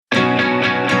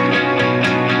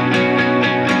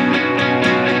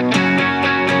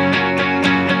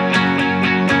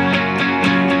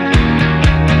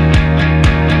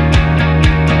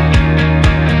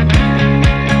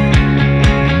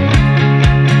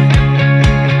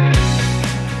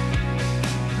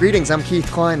Greetings, I'm Keith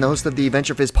Klein, the host of the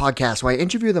Venture Fizz podcast, where I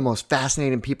interview the most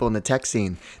fascinating people in the tech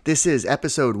scene. This is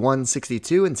episode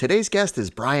 162, and today's guest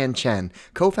is Chen,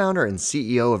 co-founder and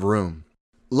CEO of Room.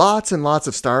 Lots and lots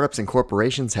of startups and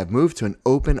corporations have moved to an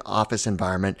open office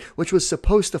environment, which was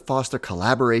supposed to foster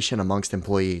collaboration amongst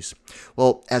employees.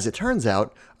 Well, as it turns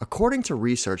out, according to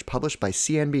research published by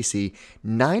CNBC,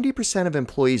 90% of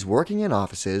employees working in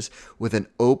offices with an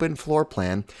open floor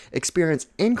plan experience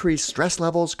increased stress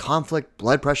levels, conflict,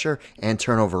 blood pressure, and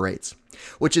turnover rates,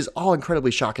 which is all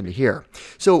incredibly shocking to hear.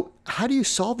 So, how do you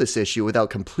solve this issue without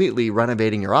completely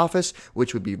renovating your office,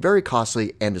 which would be very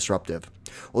costly and disruptive?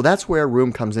 Well, that's where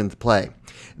Room comes into play.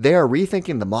 They are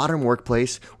rethinking the modern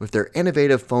workplace with their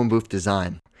innovative phone booth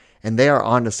design. And they are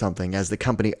onto something, as the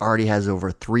company already has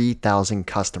over 3,000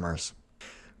 customers.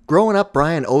 Growing up,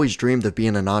 Brian always dreamed of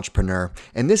being an entrepreneur,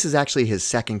 and this is actually his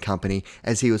second company,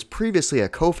 as he was previously a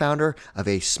co-founder of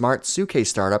a smart suitcase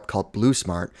startup called Blue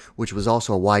Smart, which was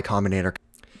also a Y Combinator.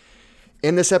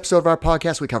 In this episode of our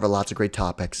podcast, we cover lots of great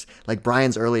topics, like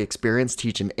Brian's early experience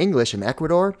teaching English in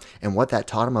Ecuador and what that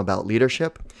taught him about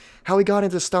leadership, how he got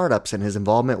into startups and his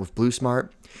involvement with Blue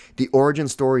Smart, the origin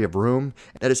story of Room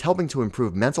that is helping to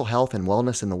improve mental health and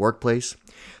wellness in the workplace,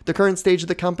 the current stage of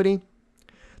the company,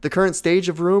 the current stage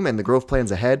of Room and the growth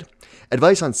plans ahead,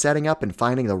 advice on setting up and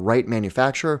finding the right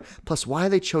manufacturer, plus why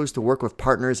they chose to work with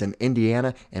partners in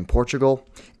Indiana and Portugal,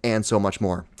 and so much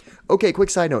more. Okay, quick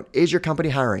side note, is your company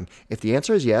hiring? If the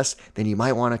answer is yes, then you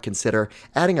might want to consider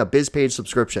adding a BizPage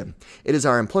subscription. It is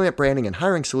our employment branding and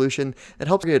hiring solution that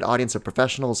helps create an audience of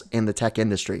professionals in the tech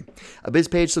industry. A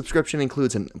BizPage subscription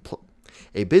includes an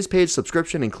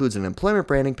employment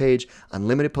branding page,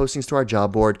 unlimited postings to our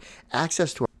job board,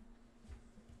 access to our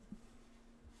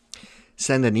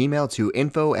Send an email to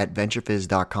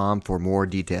info@venturefizz.com for more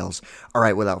details. All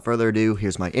right, without further ado,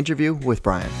 here's my interview with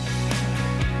Brian.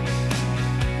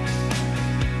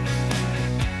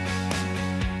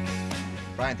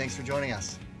 Brian, thanks for joining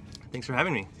us. Thanks for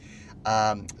having me.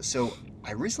 So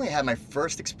I recently had my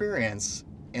first experience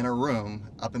in a room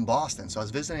up in Boston. So I was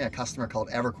visiting a customer called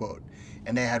EverQuote,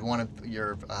 and they had one of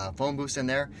your phone booths in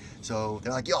there. So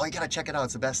they're like, yo, you gotta check it out,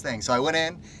 it's the best thing. So I went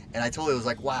in, and I totally was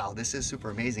like, wow, this is super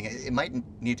amazing. It might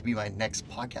need to be my next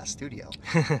podcast studio.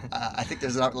 I think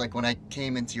there's like when I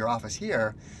came into your office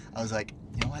here, I was like,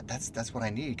 you know what, that's what I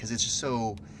need, because it's just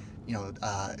so,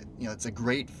 it's a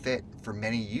great fit for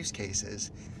many use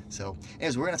cases. So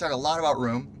anyways, we're gonna talk a lot about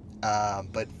Room.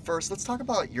 But first, let's talk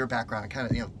about your background.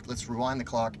 Kind of, let's rewind the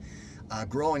clock.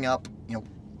 Growing up,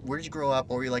 where did you grow up?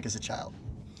 What were you like as a child?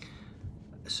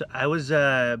 So I was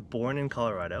born in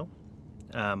Colorado.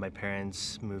 My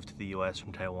parents moved to the U.S.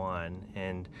 from Taiwan,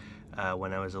 and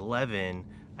when I was 11,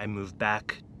 I moved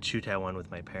back to Taiwan with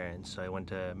my parents. So I went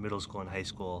to middle school and high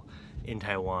school in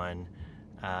Taiwan,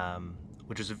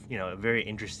 which was very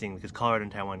interesting because Colorado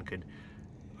and Taiwan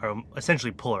are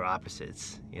essentially polar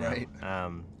opposites, Right.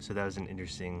 So that was an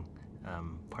interesting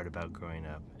part about growing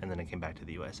up. And then I came back to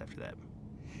the U.S. after that.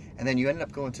 And then you ended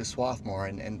up going to Swarthmore,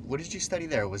 and what did you study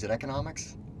there? Was it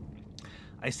economics?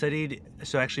 I studied,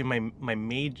 so actually my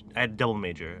major, I had a double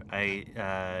major.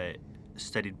 I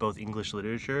studied both English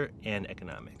literature and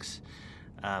economics.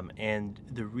 And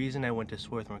the reason I went to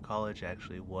Swarthmore College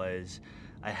actually was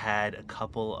I had a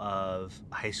couple of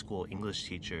high school English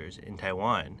teachers in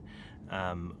Taiwan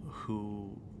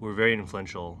who were very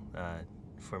influential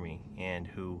for me, and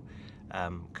who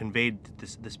conveyed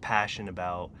this passion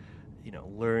about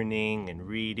learning and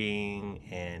reading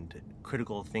and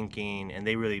critical thinking, and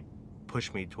they really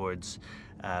pushed me towards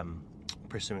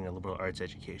pursuing a liberal arts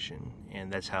education,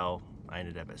 and that's how I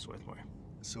ended up at Swarthmore.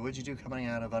 So what did you do coming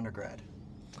out of undergrad?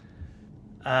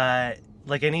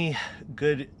 Like any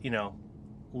good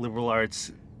liberal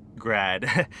arts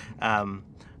grad,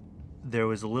 there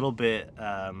was a little bit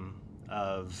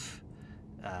of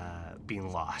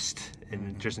being lost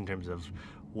just in terms of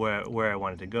where I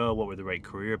wanted to go, what were the right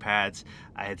career paths.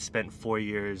 I had spent 4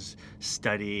 years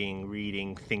studying,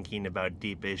 reading, thinking about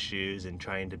deep issues and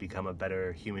trying to become a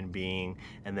better human being,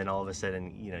 and then all of a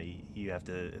sudden, you have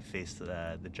to face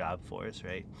the job force,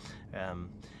 right?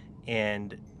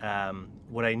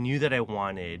 What I knew that I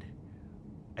wanted,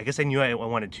 I guess I knew I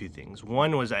wanted two things.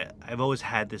 One was I've always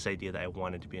had this idea that I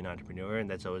wanted to be an entrepreneur, and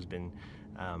that's always been,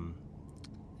 from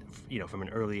an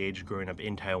early age growing up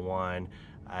in Taiwan,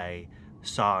 I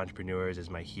saw entrepreneurs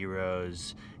as my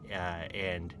heroes,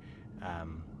 and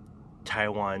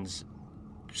Taiwan's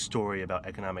story about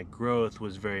economic growth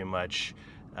was very much,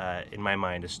 in my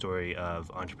mind, a story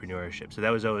of entrepreneurship. So that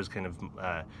was always kind of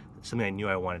something I knew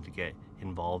I wanted to get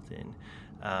involved in.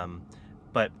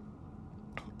 But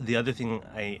the other thing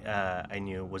I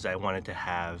knew was I wanted to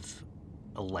have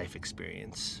a life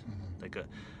experience. Like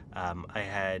I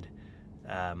had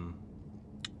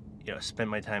spent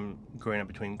my time growing up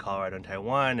between Colorado and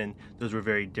Taiwan, and those were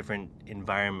very different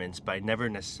environments, but I never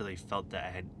necessarily felt that I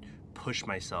had pushed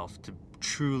myself to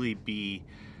truly be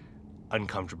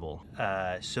uncomfortable.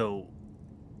 So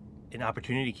an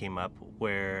opportunity came up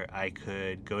where I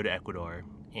could go to Ecuador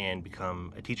and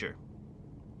become a teacher.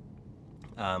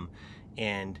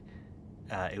 And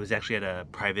it was actually at a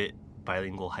private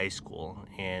bilingual high school,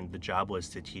 and the job was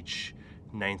to teach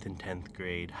 9th and 10th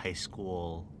grade high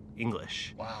school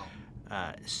English. Wow.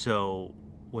 So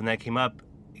when that came up,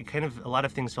 a lot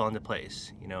of things fell into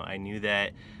place. I knew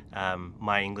that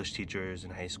my English teachers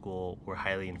in high school were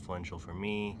highly influential for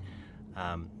me.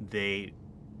 They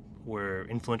were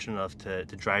influential enough to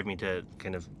drive me to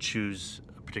kind of choose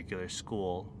a particular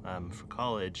school for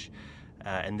college.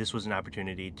 And this was an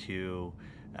opportunity to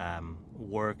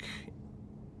work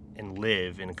and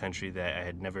live in a country that I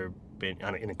had never been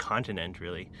in a continent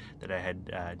really that I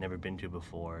had never been to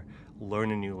before,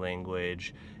 learn a new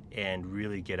language, and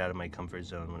really get out of my comfort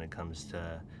zone when it comes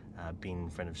to being in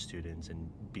front of students and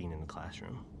being in the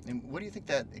classroom. And what do you think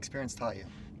that experience taught you?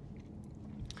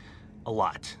 A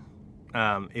lot.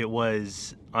 It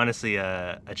was honestly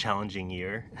a challenging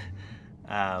year.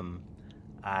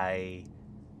 I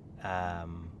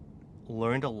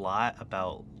learned a lot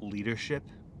about leadership.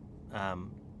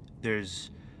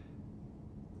 There's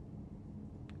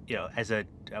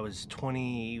I was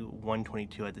 21,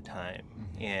 22 at the time,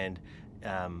 and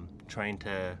trying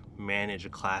to manage a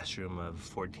classroom of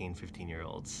 14,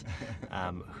 15-year-olds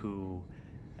who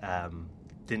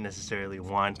didn't necessarily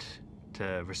want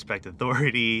to respect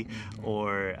authority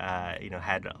or,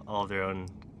 had all their own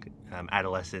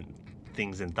adolescent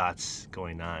things and thoughts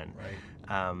going on.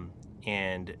 Right.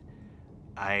 And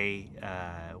I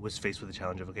was faced with the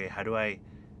challenge of, okay, how do I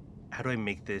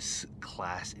make this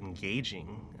class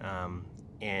engaging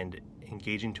and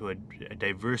engaging to a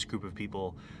diverse group of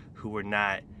people who were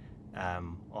not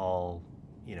all,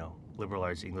 liberal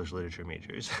arts English literature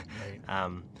majors.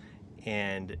 Right.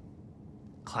 And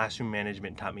classroom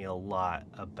management taught me a lot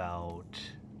about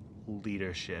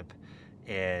leadership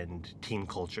and team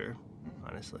culture,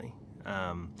 honestly.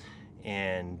 I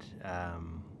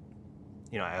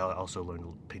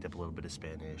also picked up a little bit of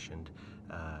Spanish and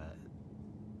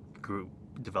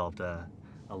developed a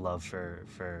love for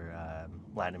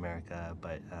Latin America,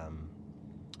 but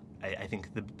I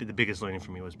think the biggest learning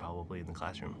for me was probably in the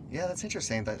classroom. Yeah, that's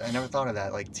interesting. I never thought of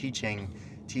that. Like teaching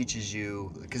teaches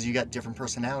you, because you got different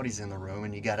personalities in the room,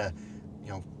 and you got to,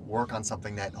 work on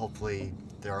something that hopefully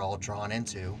they're all drawn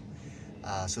into.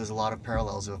 So there's a lot of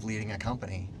parallels of leading a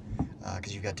company,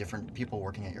 because you've got different people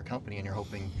working at your company, and you're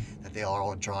hoping that they are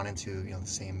all drawn into the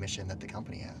same mission that the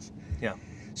company has. Yeah.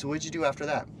 So what did you do after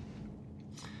that?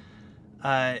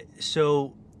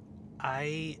 So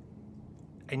I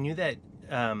knew that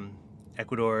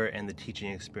Ecuador and the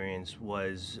teaching experience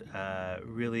was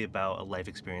really about a life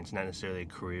experience, not necessarily a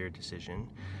career decision.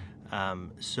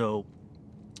 So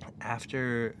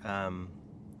after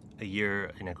a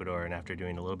year in Ecuador and after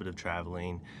doing a little bit of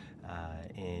traveling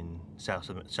in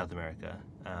South America,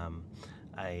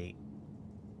 I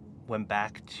went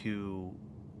back to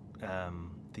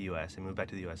the U.S. I moved back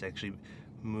to the U.S. I actually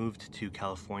moved to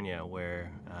California,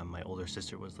 where my older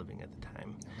sister was living at the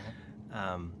time.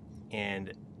 Okay.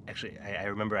 And actually, I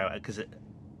remember I was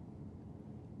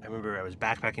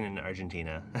backpacking in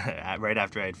Argentina right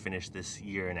after I had finished this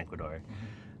year in Ecuador,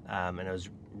 and I was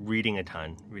reading a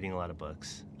lot of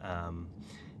books,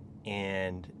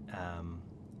 and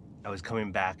I was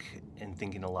coming back and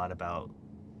thinking a lot about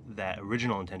that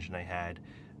original intention I had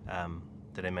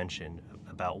that I mentioned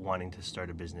about wanting to start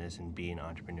a business and be an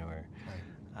entrepreneur. Right.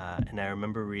 And I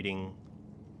remember reading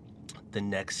The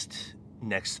Next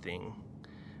Thing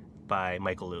by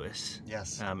Michael Lewis.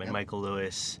 Yes. And Yep. Michael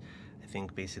Lewis, I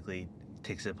think, basically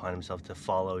takes it upon himself to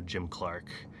follow Jim Clark,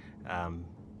 a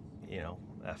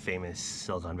famous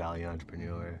Silicon Valley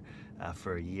entrepreneur,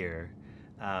 for a year.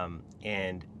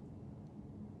 And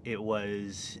it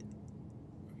was,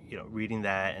 reading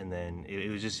that, and then it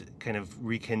was just kind of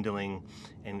rekindling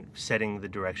and setting the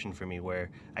direction for me where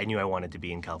I knew I wanted to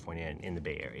be in California, in the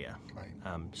Bay Area. Right.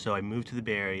 So I moved to the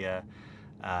Bay Area.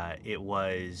 It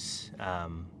was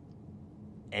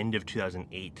end of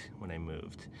 2008 when I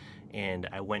moved, and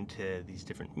I went to these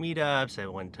different meetups. I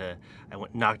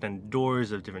knocked on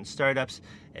doors of different startups,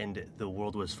 and the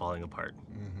world was falling apart.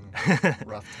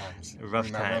 Rough times. Rough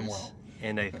Remember them times. well.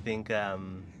 And I think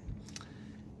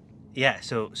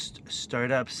so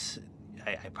startups,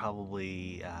 I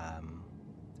probably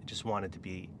just wanted to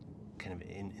be kind of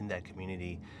in that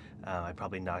community. I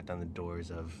probably knocked on the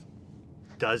doors of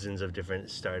dozens of different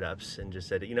startups and just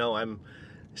said, I'm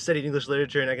studied English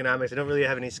literature and economics. I don't really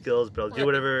have any skills, but I'll do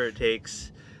whatever it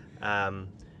takes.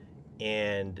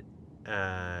 And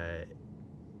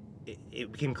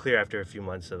it became clear after a few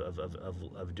months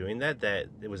of doing that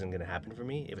it wasn't going to happen for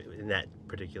me in that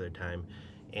particular time.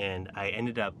 And I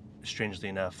ended up, strangely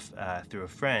enough, through a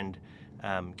friend,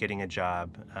 getting a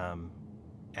job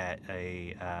at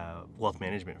a wealth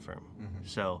management firm. Mm-hmm.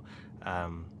 So,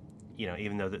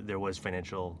 even though there was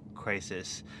financial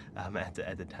crisis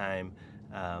at the time,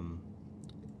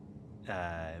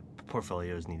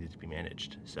 portfolios needed to be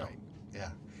managed. So, right. Yeah,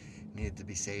 needed to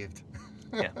be saved.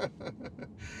 Yeah.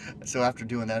 So after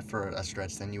doing that for a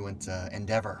stretch, then you went to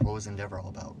Endeavor. What was Endeavor all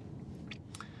about?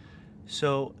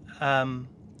 So,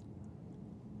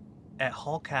 at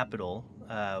Hall Capital,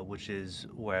 which is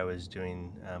where I was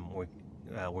doing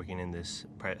working in this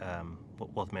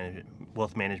wealth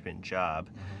management job,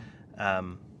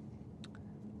 Mm-hmm.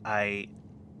 I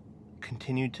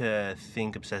continued to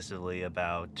think obsessively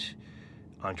about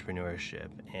entrepreneurship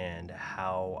and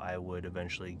how I would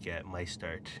eventually get my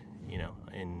start,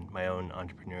 in my own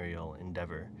entrepreneurial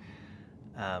endeavor.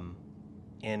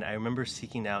 And I remember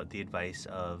seeking out the advice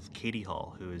of Katie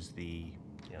Hall, who is the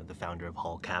founder of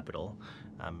Hall Capital,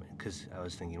 because I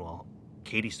was thinking, well,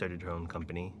 Katie started her own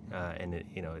company, and it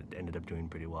ended up doing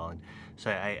pretty well, and so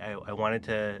I wanted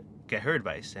to get her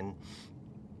advice, and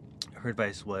her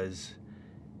advice was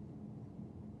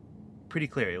pretty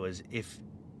clear. It was if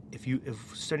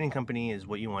starting a company is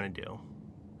what you want to do,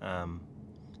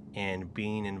 and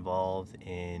being involved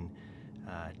in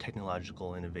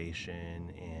technological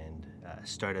innovation and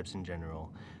startups in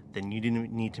general, then you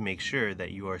need to make sure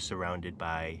that you are surrounded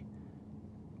by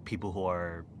people who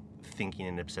are thinking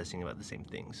and obsessing about the same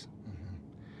things.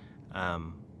 Mm-hmm.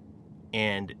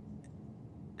 And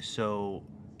so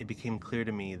it became clear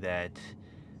to me that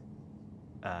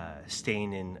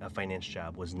staying in a finance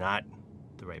job was not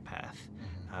the right path,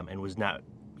 Mm-hmm. and was not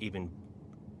even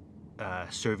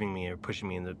serving me or pushing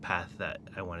me in the path that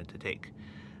I wanted to take.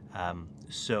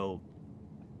 So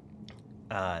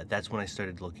that's when I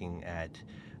started looking at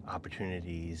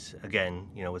opportunities, again,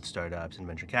 with startups and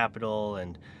venture capital,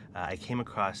 and I came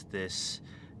across this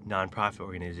nonprofit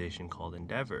organization called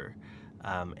Endeavor,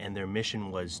 and their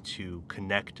mission was to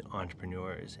connect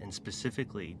entrepreneurs, and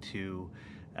specifically to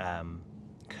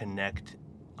connect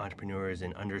entrepreneurs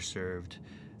in underserved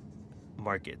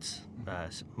markets,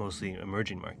 mostly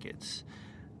emerging markets,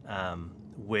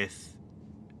 with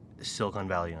Silicon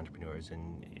Valley entrepreneurs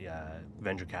and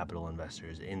venture capital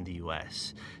investors in the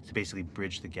U.S. to basically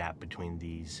bridge the gap between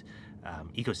these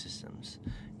ecosystems.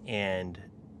 And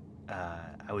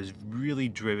I was really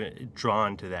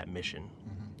drawn to that mission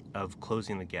Mm-hmm. of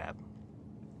closing the gap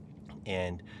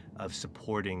and of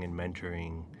supporting and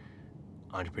mentoring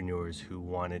entrepreneurs who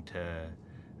wanted to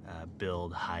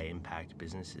build high impact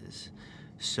businesses.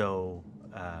 So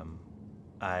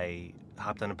I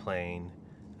hopped on a plane,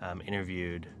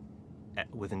 interviewed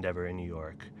with Endeavor in New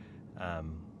York,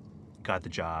 got the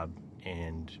job,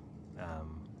 and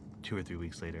 2 or 3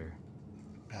 weeks later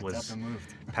Packed up and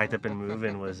moved. packed up and moved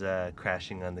and was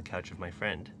crashing on the couch of my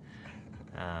friend.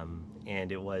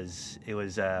 And it was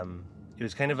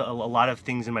kind of a lot of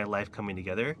things in my life coming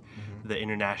together. Mm-hmm. The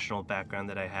international background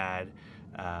that I had,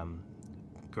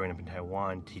 growing up in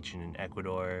Taiwan, teaching in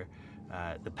Ecuador,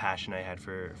 the passion I had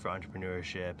for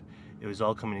entrepreneurship. It was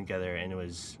all coming together, and it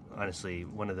was honestly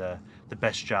one of the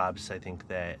best jobs I think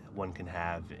that one can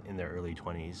have in their early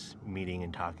 20s, meeting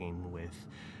and talking with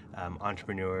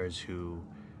entrepreneurs who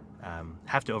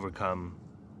have to overcome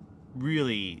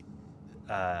really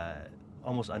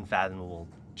almost unfathomable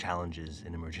challenges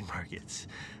in emerging markets,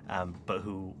 but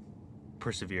who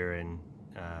persevere and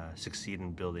succeed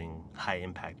in building high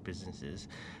impact businesses,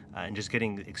 and just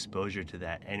getting exposure to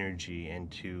that energy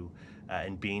and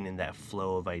and being in that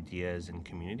flow of ideas and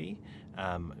community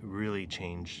really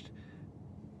changed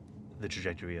the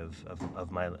trajectory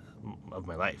of my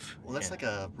life. Well, that's like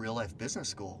a real life business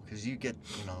school, because you get,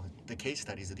 the case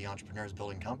studies of the entrepreneurs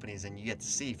building companies, and you get to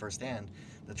see firsthand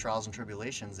the trials and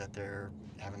tribulations that they're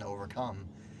having to overcome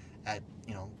at,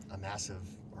 a massive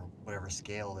or whatever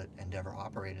scale that Endeavor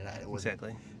operated at. It was,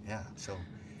 Exactly. yeah. So,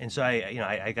 And so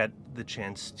I got the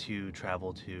chance to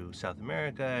travel to South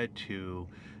America, to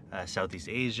Southeast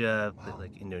Asia, wow.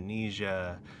 like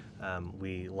Indonesia.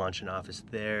 We launched an office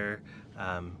there.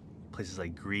 Places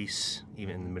like Greece,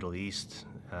 even in the Middle East,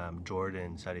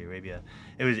 Jordan, Saudi Arabia.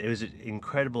 It was an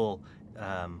incredible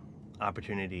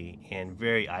opportunity and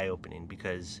very eye-opening,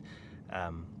 because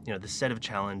the set of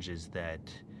challenges that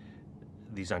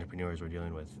these entrepreneurs were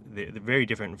dealing with, they're very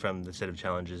different from the set of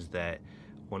challenges that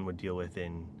one would deal with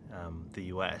in the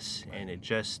U.S. And it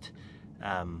just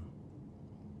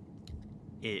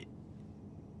it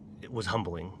was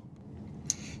humbling.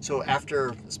 So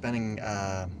after spending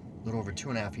a little over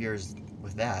 2.5 years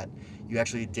with that, you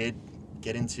actually did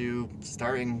get into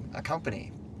starting a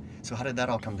company. So how did that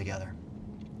all come together?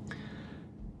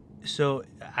 So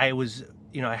I was,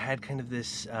 I had kind of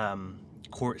this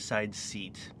courtside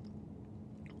seat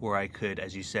where I could,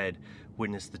 as you said,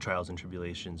 witness the trials and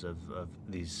tribulations of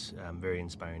these very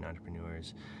inspiring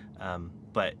entrepreneurs.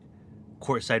 But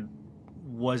courtside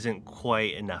wasn't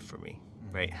quite enough for me,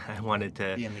 right? I wanted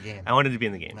to be in the game. I wanted to be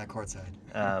in the game, not courtside.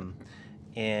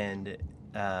 and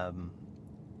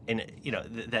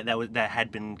that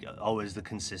had been always the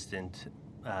consistent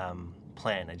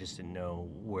plan. I just didn't know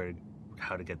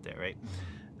how to get there, right?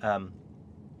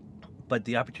 But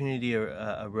the opportunity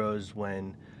arose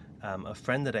when a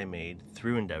friend that I made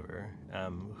through Endeavor,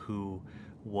 who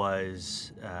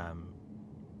was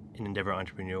an Endeavor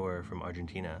entrepreneur from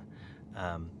Argentina,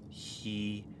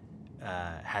 he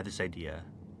had this idea.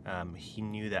 He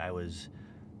knew that I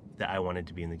wanted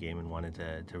to be in the game and wanted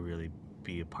to really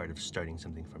be a part of starting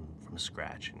something from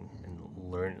scratch and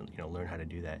learn how to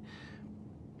do that.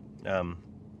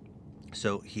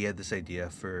 So he had this idea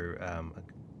for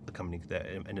a company that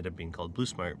ended up being called Blue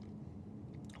Smart,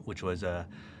 which was a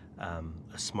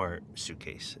smart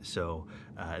suitcase. So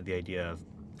the idea of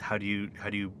how do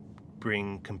you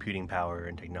bring computing power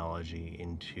and technology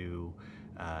into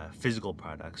physical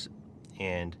products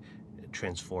and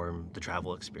transform the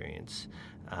travel experience.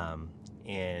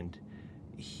 And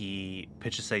he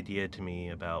pitched this idea to me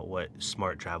about what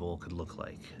smart travel could look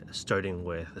like, starting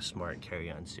with a smart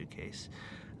carry-on suitcase.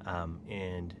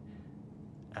 And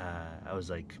I was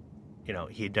like,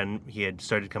 he had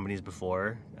started companies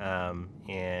before,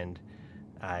 and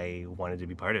I wanted to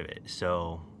be part of it.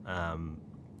 So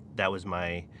that was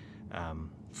my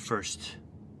first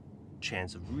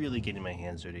chance of really getting my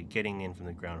hands dirty, getting in from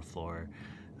the ground floor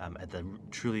at the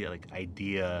truly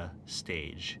idea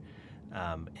stage,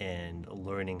 and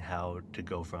learning how to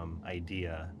go from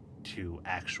idea to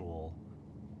actual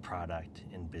product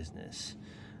and business.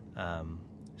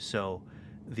 So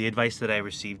the advice that I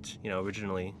received,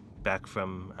 originally back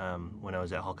from when I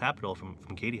was at Hall Capital from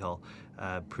Katie Hall,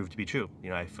 proved to be true.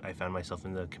 I found myself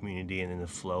in the community and in the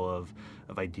flow of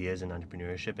ideas and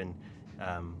entrepreneurship, and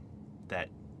that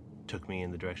took me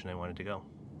in the direction I wanted to go.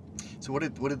 So what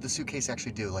did the suitcase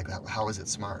actually do? How is it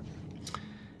smart?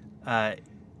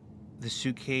 The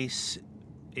suitcase,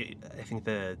 I think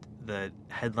the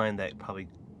headline that probably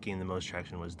gained the most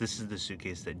traction was, "This is the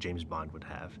suitcase that James Bond would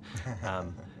have."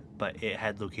 But it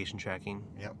had location tracking.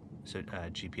 Yep. So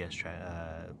GPS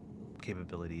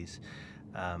capabilities.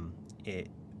 It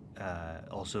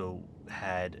also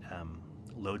had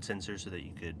load sensors so that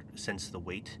you could sense the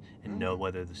weight and know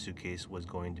whether the suitcase was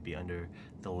going to be under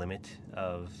the limit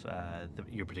of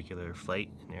your particular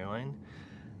flight and airline.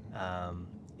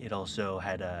 It also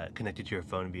had connected to your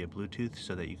phone via Bluetooth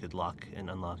so that you could lock and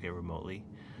unlock it remotely.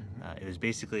 It was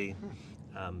basically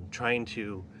trying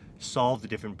to solve the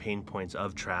different pain points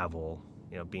of travel,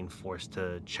 being forced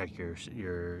to check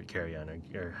your carry-on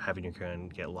or having your carry-on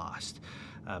get lost,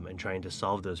 and trying to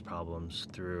solve those problems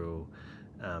through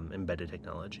embedded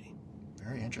technology.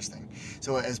 Very interesting.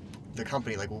 So as the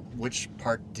company, which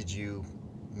part did you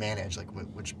manage?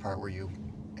 Which part were you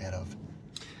head of?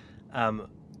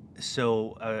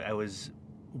 So I was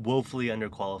woefully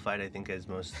underqualified, I think, as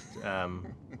most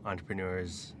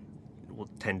entrepreneurs will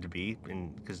tend to be,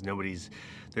 because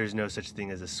there's no such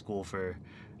thing as a school for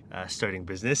starting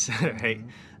business, right?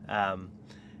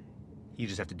 You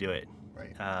just have to do it.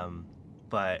 Right.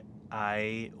 But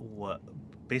I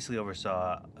basically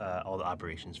oversaw all the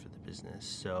operations for the business.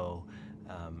 So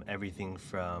everything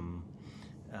from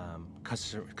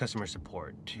customer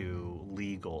support to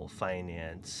legal,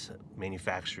 finance,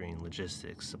 manufacturing,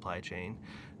 logistics, supply chain,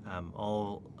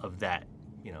 all of that.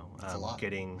 That's a lot.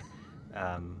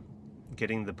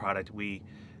 Getting the product. We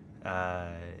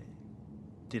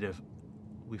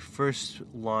first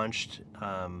launched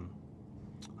on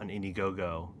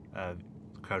Indiegogo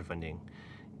crowdfunding,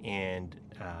 and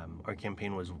our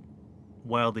campaign was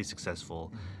wildly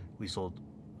successful. We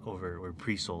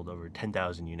pre-sold over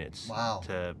 10,000 units. Wow.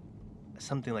 To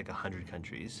something like 100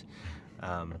 countries.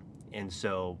 And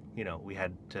so, we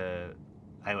had to,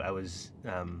 I was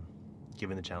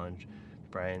given the challenge,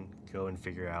 Brian, go and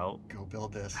figure out, go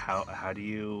build this. How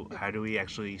do we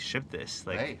actually ship this?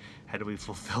 Right. How do we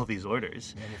fulfill these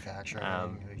orders? Manufacturing.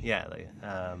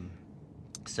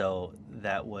 So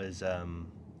that was,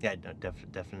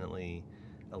 definitely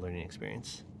a learning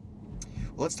experience.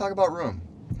 Well, let's talk about Room.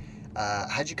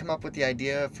 How'd you come up with the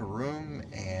idea for Room,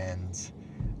 and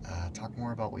talk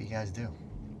more about what you guys do?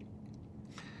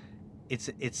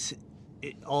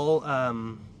 It all.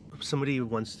 Somebody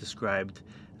once described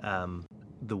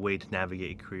the way to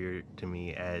navigate a career to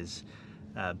me as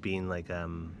being like I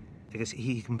guess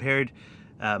he compared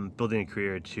building a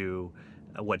career to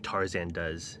what Tarzan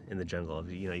does in the jungle.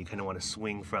 You know, you kind of want to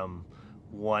swing from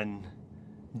one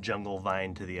jungle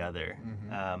vine to the other,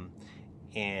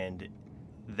 and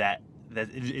that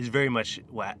is very much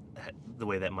the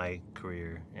way that my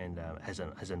career and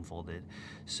has unfolded.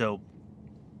 So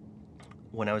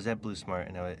when I was at Blue Smart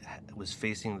and I was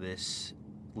facing this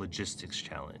logistics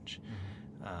challenge,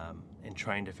 and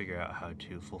trying to figure out how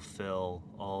to fulfill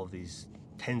all of these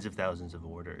tens of thousands of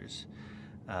orders,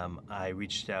 I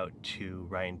reached out to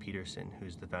Ryan Peterson,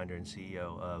 who's the founder and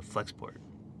CEO of Flexport,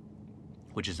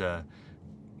 which is a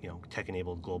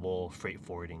tech-enabled global freight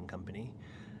forwarding company.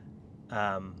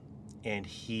 And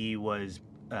he was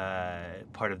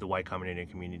part of the Y Combinator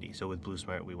community. So with Blue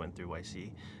Smart, we went through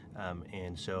YC.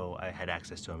 And so I had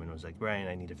access to him and was like, Ryan,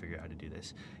 I need to figure out how to do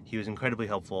this. He was incredibly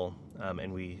helpful,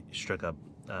 and we struck up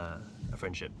a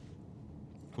friendship.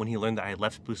 When he learned that I had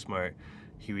left Blue Smart,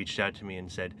 he reached out to me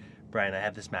and said, Brian, I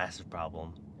have this massive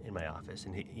problem in my office.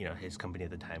 And his company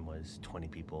at the time was 20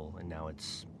 people, and now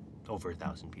it's over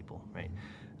 1,000 people, right?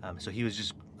 So he was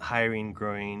just hiring,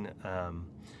 growing,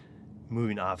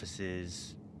 moving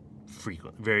offices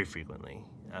very frequently.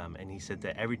 And he said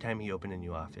that every time he opened a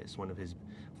new office, one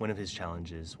of his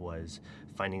challenges was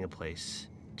finding a place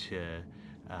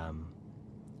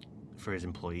for his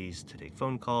employees to take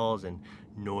phone calls, and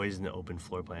noise in the open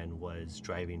floor plan was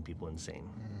driving people insane.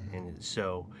 And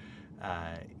so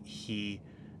he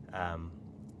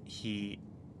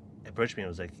approached me and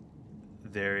was like,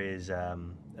 there is a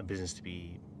business to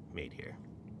be made here.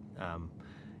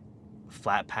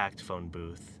 Flat packed phone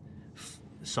booth,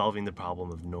 solving the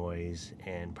problem of noise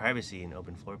and privacy in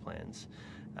open floor plans.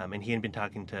 And he had been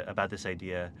talking about this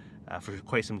idea for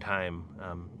quite some time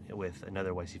with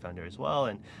another YC founder as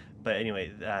well. But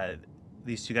anyway,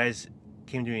 these two guys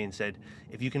came to me and said,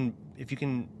 if you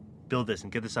can build this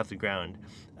and get this off the ground,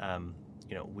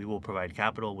 we will provide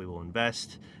capital, we will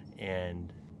invest,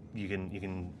 and you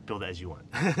can build it as you want.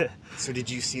 So did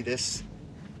you see this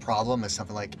problem as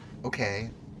something like, okay,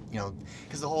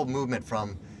 because the whole movement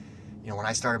from, when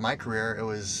I started my career, it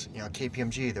was,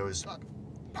 KPMG, there was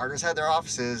partners had their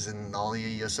offices, and all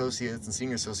the associates and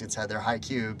senior associates had their high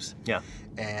cubes. Yeah.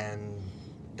 And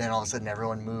then all of a sudden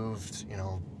everyone moved,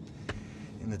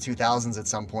 in the 2000s at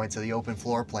some point to the open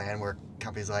floor plan, where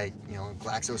companies like,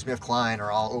 GlaxoSmithKline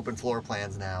are all open floor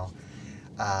plans now.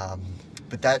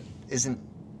 But that isn't,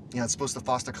 it's supposed to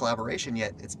foster collaboration,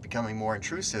 yet it's becoming more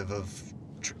intrusive of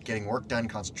getting work done,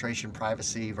 concentration,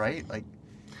 privacy, right? Like,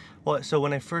 well, so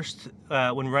when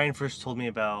Ryan first told me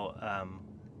about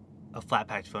a flat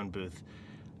packed phone booth,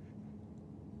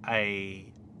 I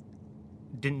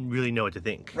didn't really know what to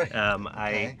think. Right.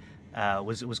 Okay. I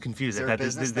was confused. Is there a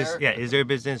business there? Yeah, is there a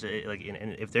business?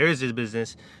 And if there is a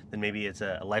business, then maybe it's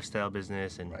a lifestyle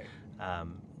business, and right.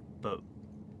 But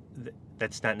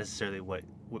that's not necessarily what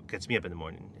gets me up in the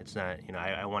morning. It's not.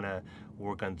 I want to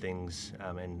work on things,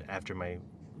 and after my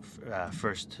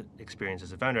first experience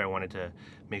as a founder, I wanted to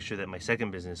make sure that my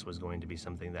second business was going to be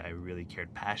something that I really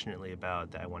cared passionately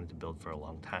about, that I wanted to build for a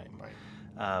long time. Right.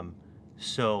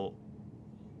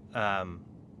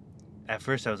 At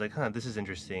first I was like, this is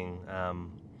interesting.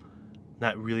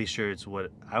 Not really sure it's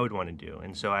what I would want to do.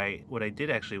 And so what I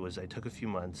did actually was I took a few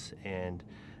months and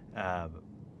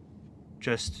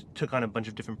just took on a bunch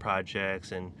of different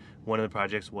projects. And one of the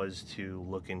projects was to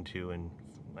look into and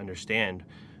understand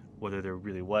whether there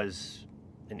really was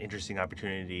an interesting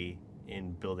opportunity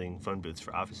in building phone booths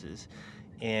for offices.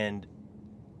 And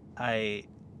I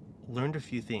learned a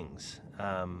few things.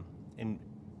 And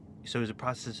so it was a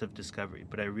process of discovery,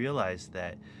 but I realized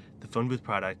that the phone booth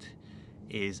product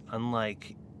is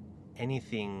unlike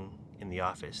anything in the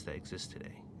office that exists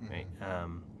today, right?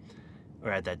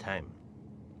 Or at that time.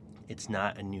 It's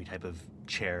not a new type of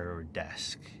chair or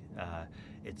desk.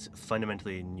 It's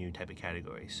fundamentally a new type of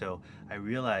category. So I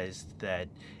realized that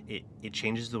it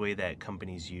changes the way that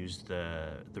companies use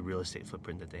the real estate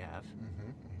footprint that they have.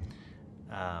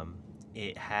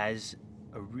 It has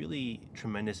a really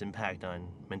tremendous impact on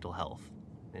mental health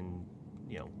and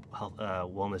health,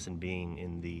 wellness and being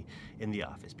in the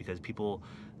office, because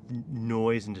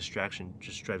noise and distraction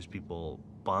just drives people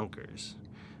bonkers.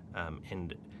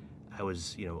 And I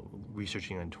was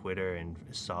researching on Twitter and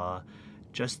saw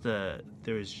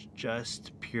there was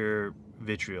just pure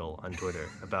vitriol on Twitter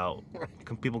about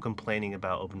people complaining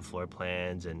about open floor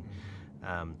plans and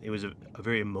It was a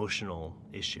very emotional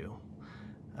issue.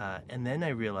 And then I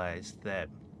realized that,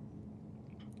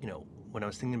 when I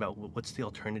was thinking about what's the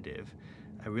alternative,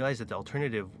 I realized that the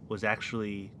alternative was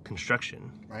actually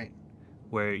construction. Right.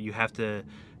 Where you have to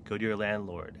go to your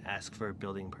landlord, ask for a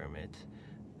building permit,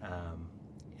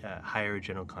 hire a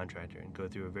general contractor, and go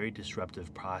through a very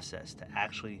disruptive process to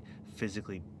actually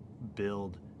physically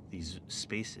build these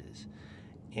spaces.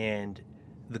 And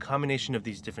the combination of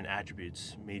these different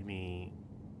attributes made me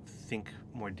think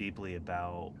more deeply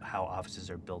about how offices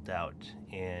are built out,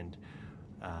 and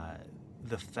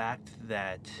the fact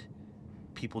that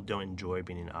people don't enjoy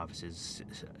being in offices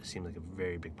seemed like a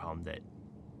very big problem that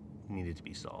needed to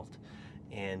be solved.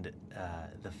 And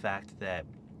the fact that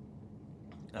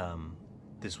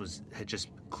this had just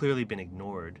clearly been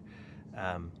ignored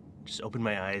just opened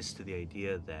my eyes to the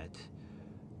idea that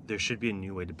there should be a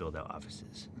new way to build out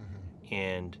offices.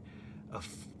 And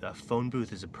a phone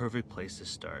booth is a perfect place to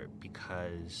start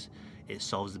because it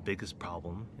solves the biggest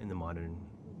problem in the modern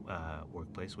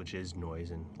workplace, which is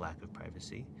noise and lack of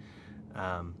privacy.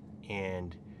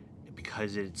 And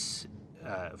because it's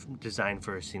designed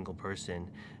for a single person,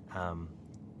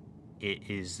 it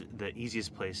is the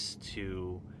easiest place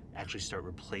to actually start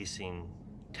replacing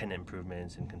tenant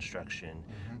improvements and construction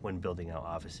when building out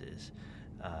offices.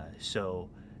 So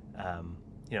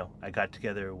I got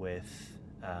together with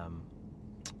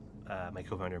my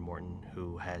co-founder Morton,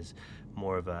 who has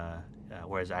more of a,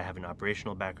 whereas I have an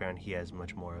operational background, he has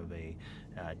much more of a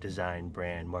design,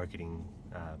 brand, marketing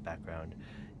background.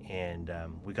 And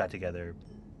we got together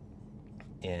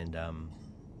and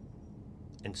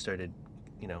started,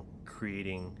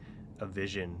 creating a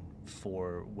vision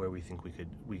for where we think we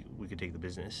could take the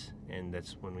business. And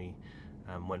that's when we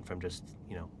went from just,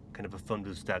 kind of a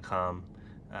phonebooths.com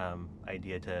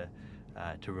idea to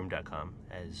room.com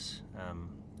as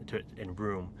and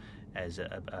Room as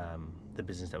the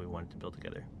business that we wanted to build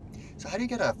together. So how do you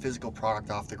get a physical product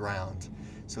off the ground?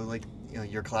 So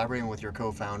you're collaborating with your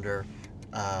co-founder.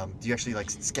 Do you actually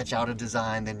sketch out a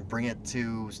design, then bring it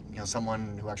to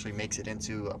someone who actually makes it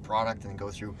into a product, and then go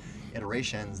through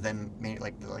iterations? Then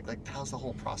how's the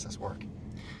whole process work?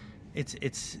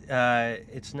 It's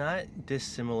not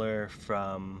dissimilar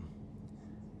from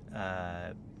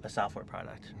a software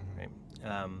product, right?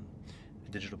 A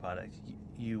digital product.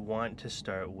 You want to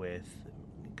start with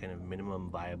kind of minimum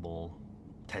viable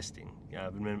testing,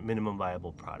 minimum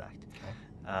viable product.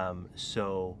 Okay.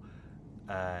 So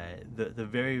the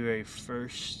very, very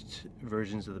first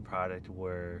versions of the product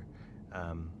were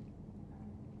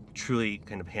truly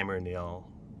kind of hammer and nail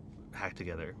hacked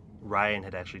together. Ryan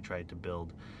had actually tried to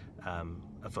build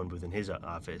a phone booth in his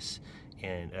office,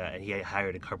 and he had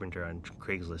hired a carpenter on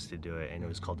Craigslist to do it, and it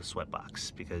was called the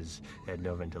Sweatbox because it had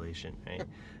no ventilation, right?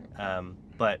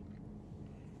 But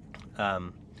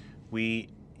we,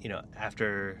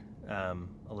 after a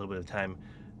little bit of time,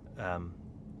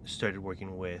 started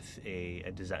working with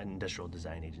an industrial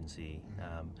design agency,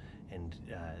 and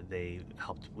they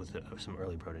helped with some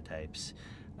early prototypes,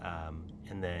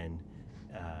 and then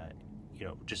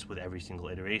just with every single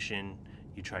iteration,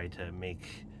 you try to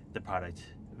make the product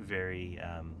very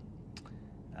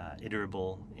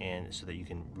iterable, and so that you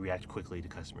can react quickly to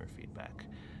customer feedback.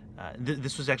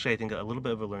 This was actually, I think, a little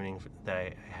bit of a learning that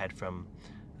I had from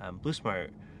Blue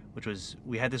Smart, which was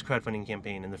we had this crowdfunding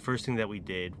campaign, and the first thing that we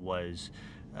did was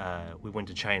we went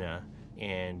to China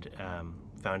and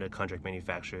found a contract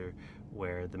manufacturer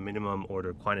where the minimum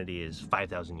order quantity is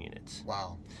 5,000 units.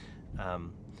 Wow.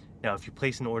 Now, if you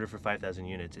place an order for 5,000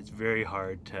 units, it's very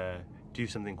hard to do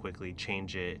something quickly,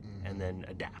 change it, and then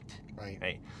adapt.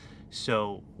 Right.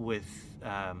 So with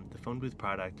the phone booth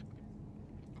product,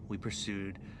 we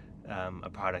pursued a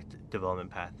product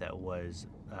development path that was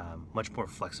much more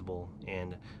flexible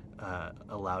and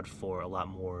allowed for a lot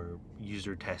more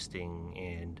user testing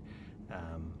and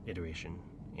iteration,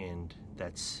 and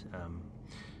that's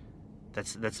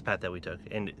the path that we took.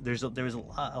 And there was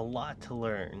a lot to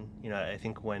learn. I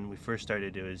think when we first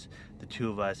started, it was the two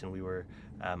of us, and we were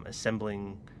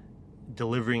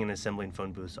delivering and assembling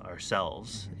phone booths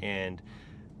ourselves. And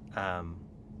I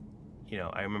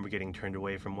remember getting turned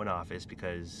away from one office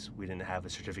because we didn't have a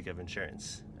certificate of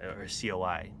insurance or a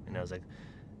COI, and I was like,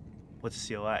 "What's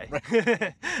a COI?"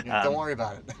 Don't worry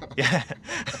about it. Yeah.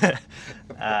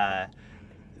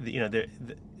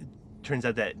 Turns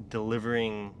out that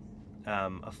delivering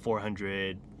a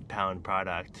 400-pound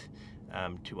product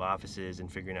to offices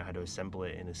and figuring out how to assemble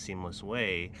it in a seamless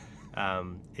way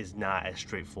is not as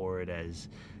straightforward as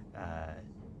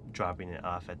dropping it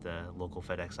off at the local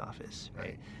FedEx office,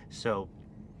 right? So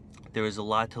there was a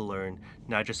lot to learn,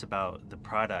 not just about the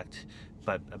product,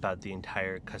 but about the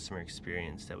entire customer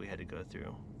experience that we had to go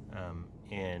through.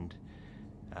 And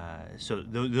so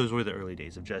those were the early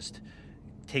days of just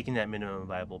taking that minimum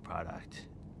viable product,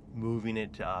 moving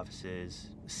it to offices,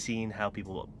 seeing how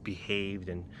people behaved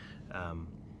and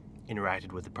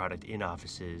interacted with the product in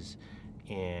offices,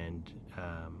 and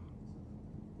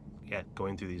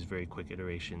going through these very quick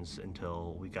iterations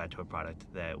until we got to a product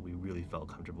that we really felt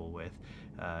comfortable with,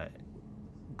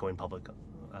 going public,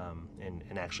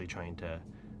 and actually trying to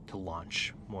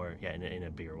launch more in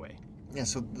a bigger way. Yeah,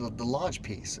 so the launch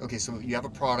piece. Okay, so you have a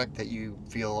product that you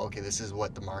feel, okay, this is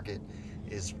what the market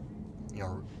is,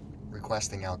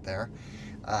 requesting out there.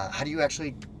 How do you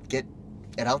actually get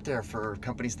it out there for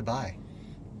companies to buy?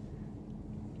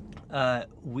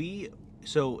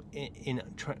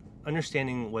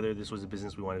 Understanding whether this was a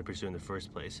business we wanted to pursue in the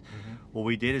first place, Mm-hmm. what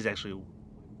we did is actually,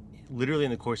 literally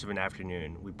in the course of an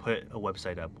afternoon, we put a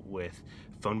website up with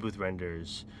phone booth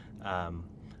renders on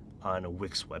a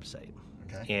Wix website.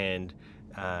 Okay. And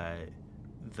I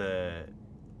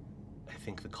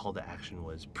think the call to action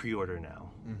was pre-order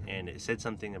now. Mm-hmm. And it said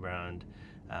something around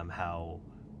how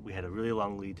we had a really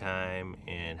long lead time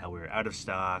and how we were out of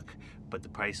stock, but the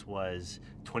price was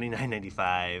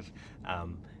 $29.95,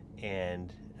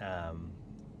 and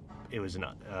it was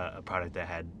a product that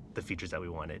had the features that we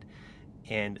wanted.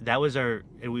 And that was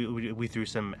we threw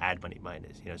some ad money behind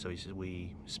it, so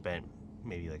we spent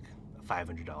maybe like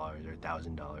 $500 or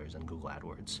 $1,000 on Google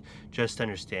AdWords just to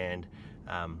understand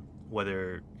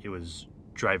whether it was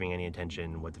driving any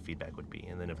attention, what the feedback would be.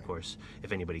 And then, of course,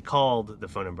 if anybody called, the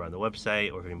phone number on the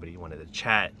website, or if anybody wanted to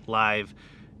chat live,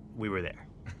 we were there.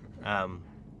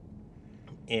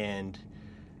 And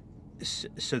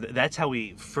so that's how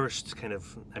we first kind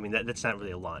of, that's not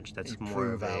really a launch. That's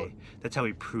more of that's how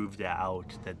we proved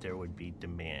out that there would be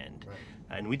demand. Right.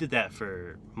 And we did that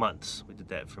for months.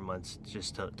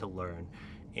 Just to learn.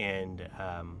 And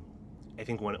I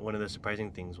think one of the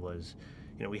surprising things was,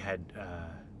 we had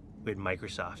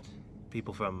Microsoft,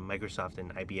 people from Microsoft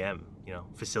and IBM,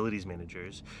 facilities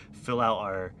managers, fill out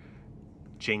our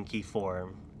janky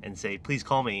form and say, please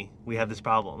call me, we have this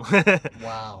problem.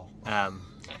 Wow.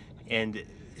 And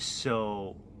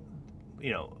so,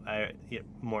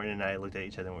 Morton and I looked at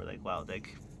each other and we're like, wow,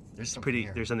 there's something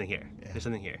here. There's something here. Yeah. There's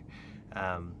something here.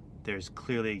 There's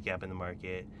clearly a gap in the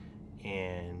market,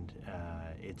 and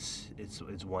it's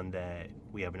one that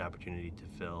we have an opportunity to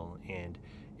fill, and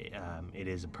it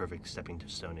is a perfect stepping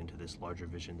stone into this larger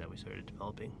vision that we started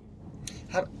developing.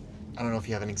 I don't know if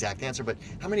you have an exact answer, but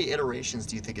how many iterations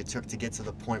do you think it took to get to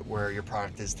the point where your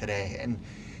product is today? And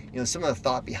some of the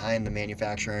thought behind the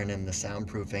manufacturing and the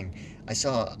soundproofing, I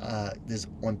saw there's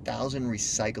 1,000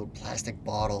 recycled plastic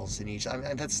bottles in each.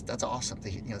 That's awesome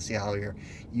to see how you're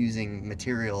using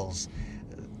materials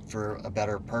for a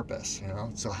better purpose.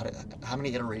 So how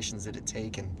many iterations did it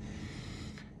take? And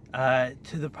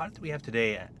to the product that we have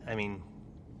today,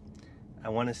 I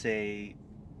want to say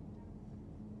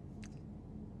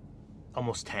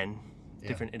almost 10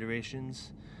 different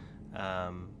iterations,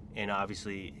 and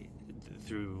obviously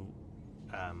through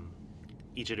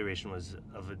each iteration was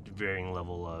of a varying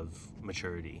level of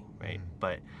maturity, right? Mm-hmm.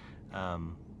 But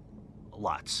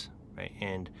lots, right?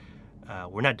 And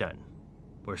we're not done.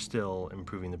 We're still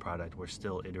improving the product. We're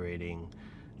still iterating,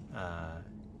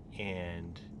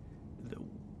 and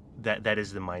that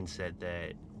is the mindset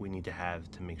that we need to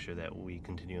have to make sure that we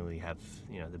continually have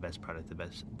the best product,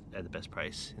 at the best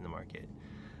price in the market.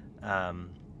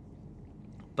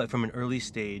 But from an early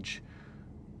stage,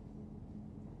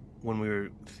 when we were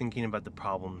thinking about the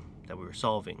problem that we were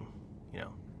solving,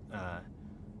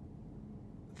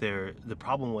 the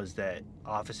problem was that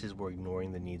offices were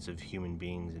ignoring the needs of human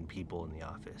beings and people in the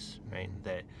office, right? Mm-hmm.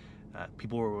 That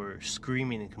people were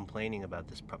screaming and complaining about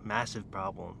this massive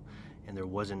problem, and there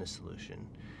wasn't a solution.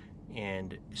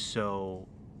 And so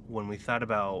when we thought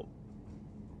about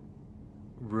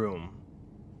Room,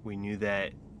 we knew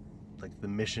that the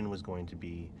mission was going to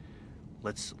be,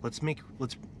 let's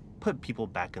put people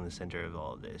back in the center of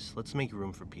all of this. Let's make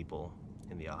room for people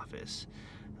in the office,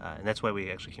 and that's why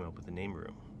we actually came up with the name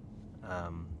Room,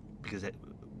 because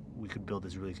we could build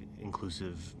this really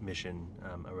inclusive mission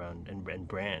around and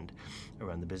brand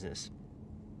around the business.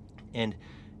 And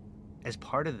as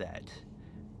part of that,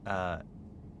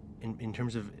 in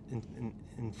terms of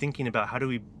in thinking about how do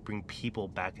we bring people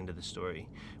back into the story,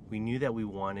 we knew that we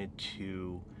wanted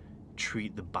to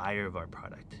treat the buyer of our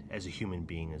product as a human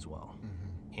being as well.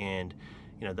 Mm-hmm. And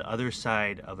the other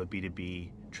side of a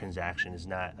B2B transaction is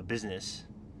not a business,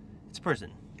 it's a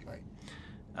person. Right.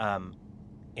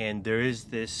 And there is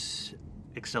this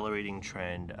accelerating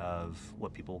trend of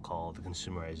what people call the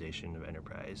consumerization of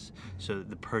enterprise. So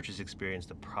the purchase experience,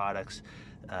 the products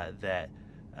that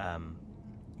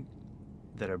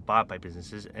are bought by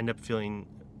businesses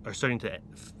are starting to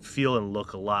feel and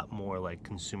look a lot more like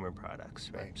consumer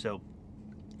products, right? So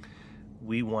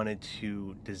we wanted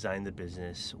to design the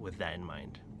business with that in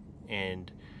mind,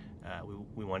 and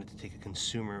we wanted to take a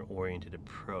consumer-oriented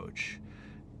approach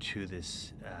to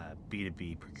this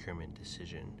B2B procurement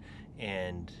decision.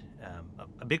 And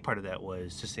a big part of that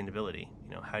was sustainability.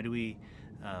 How do we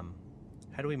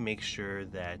make sure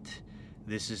that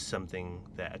this is something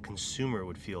that a consumer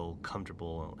would feel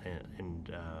comfortable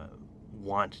and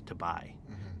want to buy,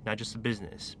 not just a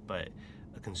business, but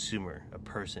a consumer, a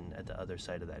person at the other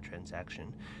side of that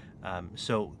transaction.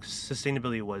 So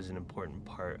sustainability was an important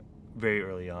part very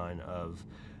early on of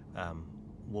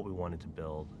what we wanted to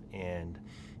build, and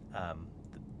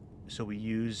so we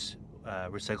use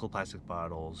recycled plastic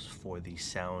bottles for the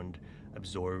sound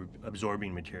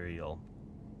absorbing material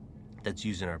that's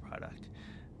used in our product,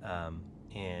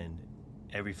 and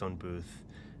every phone booth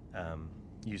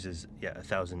uses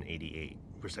 1,088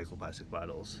 recycled plastic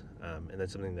bottles, and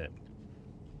that's something that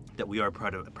we are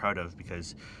proud of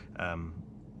because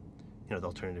the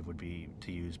alternative would be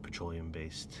to use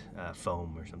petroleum-based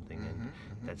foam or something, and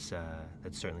that's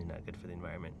certainly not good for the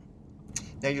environment.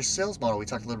 Now, your sales model, we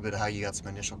talked a little bit how you got some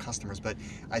initial customers, but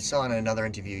I saw in another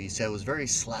interview you said it was very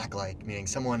Slack-like, meaning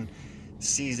someone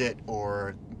sees it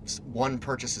or one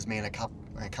purchase is made in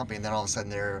a company, and then all of a sudden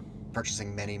they're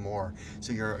purchasing many more.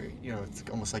 So it's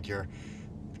almost like you're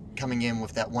coming in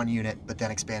with that one unit, but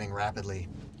then expanding rapidly.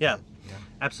 Yeah.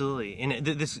 Absolutely, and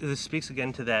this speaks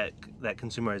again to that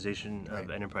consumerization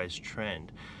of enterprise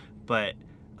trend, but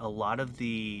a lot of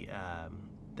I'm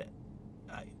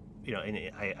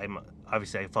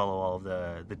obviously I follow all of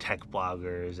the tech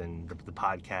bloggers and the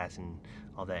podcasts and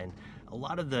all that, and a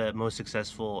lot of the most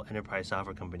successful enterprise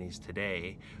software companies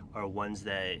today are ones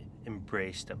that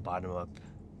embraced a bottom-up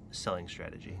selling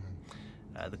strategy.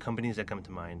 The companies that come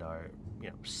to mind are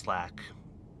Slack,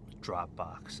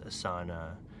 Dropbox,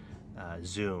 Asana,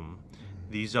 Zoom.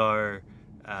 These are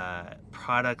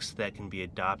products that can be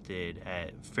adopted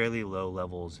at fairly low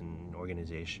levels in an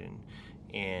organization,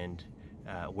 and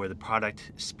where the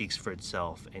product speaks for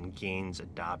itself and gains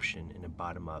adoption in a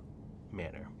bottom-up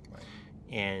manner.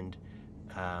 And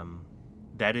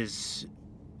that is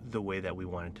the way that we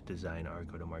wanted to design our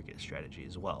go-to-market strategy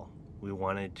as well. We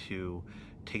wanted to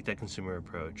take that consumer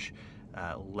approach,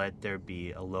 let there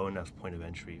be a low enough point of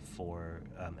entry for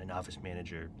an office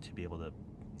manager to be able to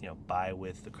buy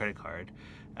with the credit card,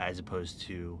 as opposed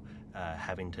to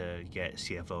having to get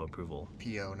CFO approval,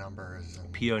 PO numbers,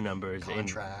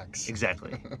 contracts.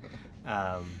 Exactly.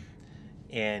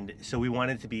 And so we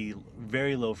wanted to be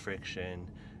very low friction,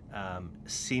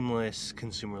 seamless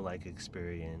consumer-like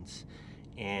experience,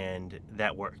 and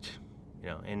that worked.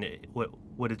 And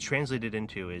what it translated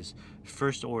into is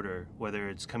first order, whether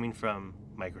it's coming from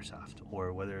Microsoft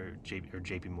or whether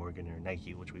JP Morgan or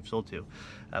Nike, which we've sold to,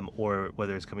 or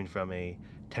whether it's coming from a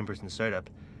 10-person startup,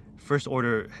 first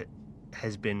order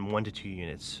has been 1 to 2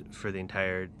 units for the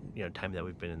entire time that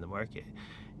we've been in the market.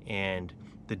 And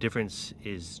the difference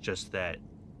is just that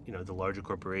the larger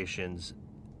corporations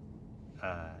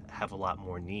have a lot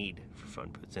more need for phone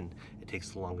booths, and it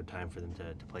takes a longer time for them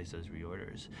to place those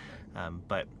reorders.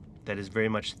 But that is very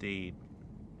much the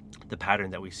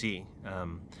pattern that we see.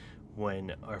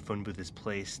 When our phone booth is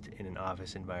placed in an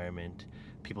office environment,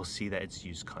 people see that it's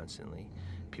used constantly.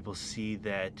 People see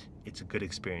that it's a good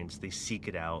experience. They seek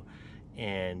it out,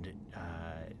 and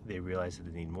they realize that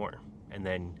they need more. And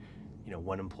then,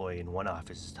 one employee in one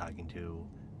office is talking to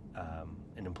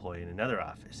an employee in another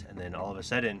office, and then all of a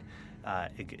sudden,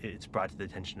 it's brought to the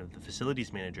attention of the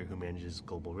facilities manager who manages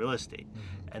global real estate,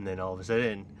 and then all of a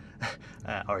sudden,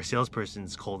 our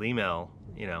salesperson's cold email,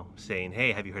 saying,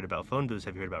 "Hey, have you heard about phone booths?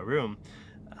 Have you heard about Room?"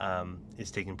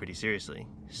 Is taken pretty seriously.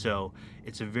 So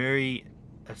it's a very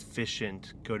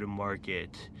efficient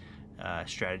go-to-market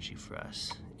strategy for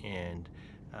us, and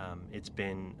it's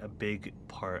been a big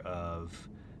part of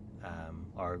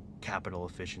our capital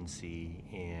efficiency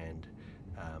and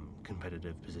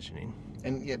competitive positioning.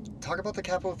 And talk about the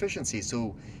capital efficiency.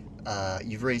 So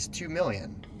you've raised $2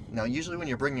 million. Now, usually when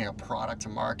you're bringing a product to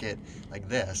market like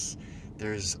this,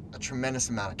 there's a tremendous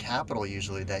amount of capital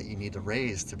usually that you need to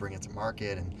raise to bring it to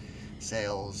market, and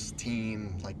sales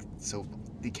team, so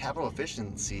the capital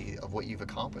efficiency of what you've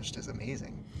accomplished is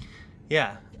amazing.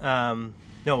 Yeah.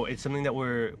 No, it's something that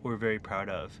we're very proud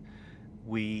of.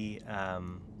 We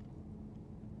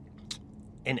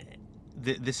and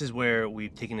this is where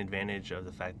we've taken advantage of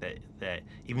the fact that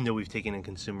even though we've taken a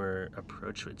consumer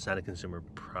approach, it's not a consumer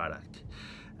product.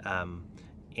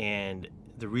 And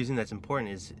the reason that's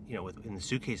important is, in the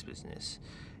suitcase business,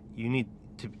 you need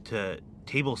to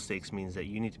table stakes means that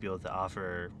you need to be able to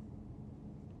offer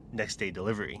next day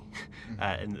delivery. Mm-hmm.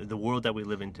 And the world that we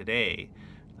live in today,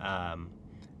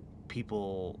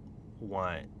 people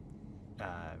want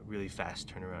really fast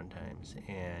turnaround times,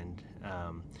 and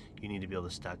you need to be able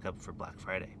to stock up for Black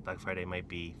Friday. Black Friday might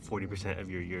be 40%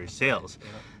 of your year's sales. Yeah.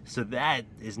 So that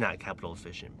is not capital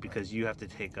efficient, because Right. you have to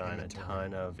take on Inventory. a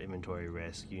ton of inventory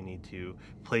risk. You need to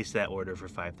place that order for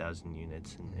 5,000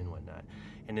 units and whatnot.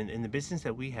 And in the business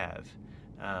that we have,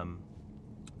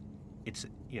 it's,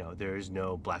 there is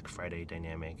no Black Friday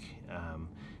dynamic,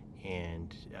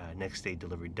 and next day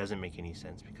delivery doesn't make any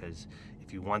sense, because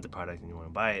if you want the product and you want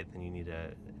to buy it, then you need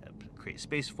to create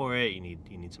space for it. You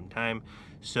need some time.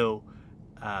 So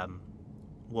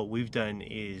what we've done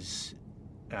is,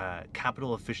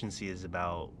 capital efficiency is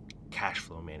about cash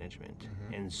flow management.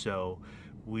 Mm-hmm. And so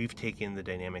we've taken the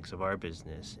dynamics of our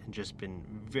business and just been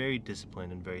very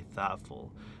disciplined and very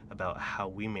thoughtful about how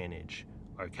we manage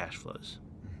our cash flows.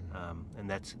 And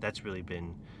that's really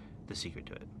been the secret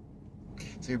to it.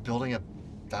 So you're building a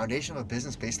foundation of a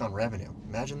business based on revenue.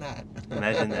 Imagine that.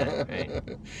 Imagine that,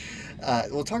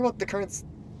 right? We'll talk about the current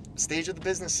stage of the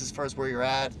business, as far as where you're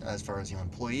at, as far as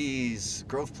employees,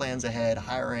 growth plans ahead,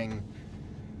 hiring,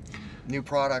 new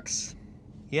products.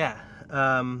 Yeah,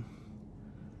 I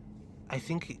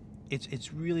think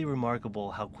it's really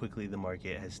remarkable how quickly the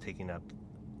market has taken up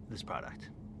this product.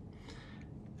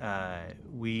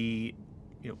 We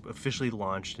officially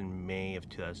launched in May of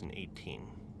 2018,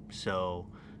 so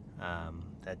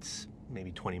that's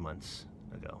maybe 20 months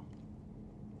ago.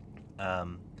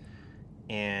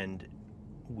 And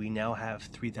we now have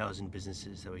 3,000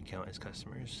 businesses that we count as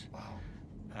customers. Wow.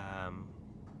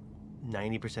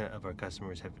 90% of our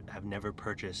customers have never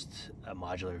purchased a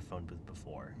modular phone booth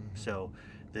before. Mm-hmm. So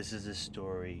this is a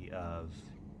story of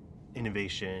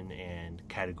innovation and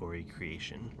category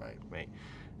creation. Right.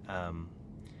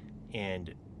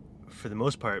 And for the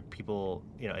most part, people,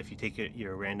 if you take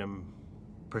your random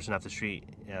person off the street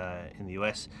in the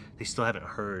US, they still haven't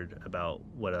heard about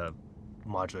what a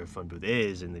modular phone booth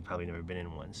is, and they've probably never been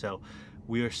in one. So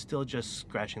we are still just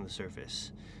scratching the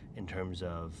surface in terms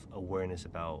of awareness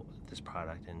about this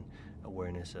product and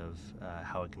awareness of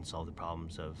how it can solve the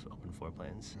problems of open floor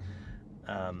plans.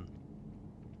 Mm-hmm.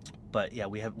 But yeah,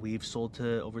 we've sold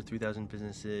to over 3,000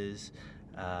 businesses.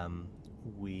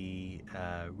 We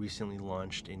recently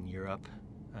launched in Europe.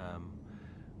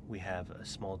 We have a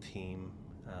small team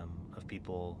of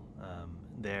people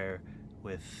there,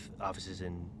 with offices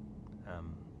in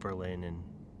Berlin and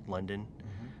London.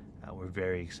 Mm-hmm. We're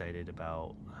very excited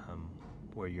about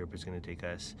where Europe is going to take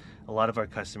us. A lot of our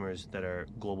customers that are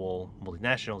global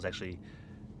multinationals actually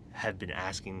have been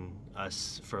asking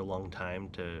us for a long time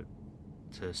to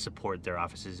support their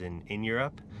offices in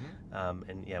Europe. Mm-hmm.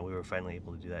 And yeah, we were finally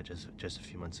able to do that just a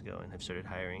few months ago and have started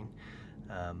hiring.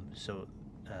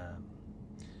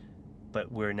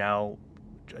 But we're now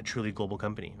a truly global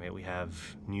company, right? We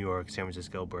have New York, San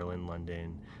Francisco, Berlin,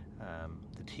 London.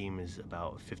 The team is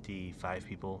about 55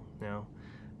 people now.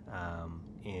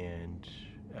 And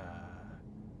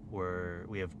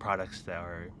we have products that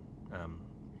are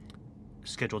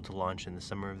scheduled to launch in the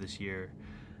summer of this year,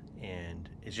 and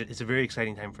it's a very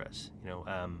exciting time for us.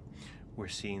 We're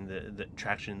seeing the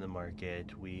traction in the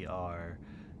market. We have,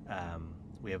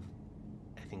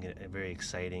 I think, a very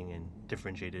exciting and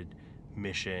differentiated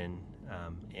mission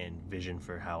and vision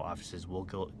for how offices will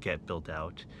get built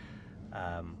out,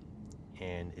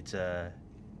 and it's a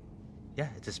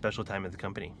special time at the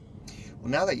company. Well,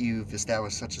 now that you've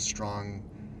established such a strong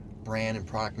brand and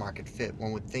product market fit,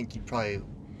 one would think you probably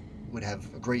would have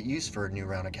a great use for a new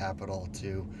round of capital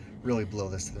to really blow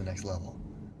this to the next level.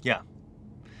 Yeah,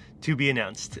 to be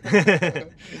announced.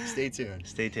 Stay tuned.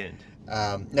 Stay tuned.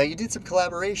 Now, you did some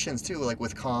collaborations too, like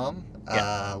with Calm,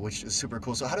 Yeah. which is super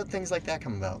cool. So how did things like that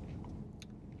come about?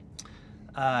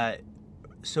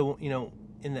 So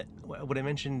what I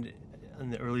mentioned in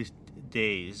the early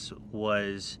days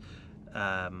was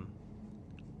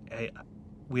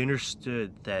we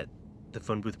understood that the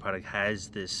phone booth product has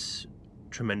this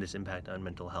tremendous impact on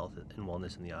mental health and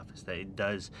wellness in the office.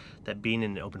 That being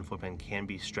in an open floor plan can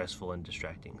be stressful and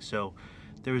distracting. So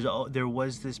there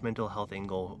was this mental health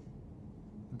angle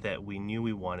that we knew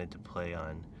we wanted to play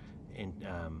on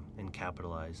and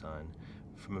capitalize on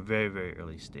from a very, very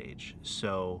early stage.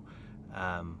 So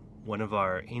one of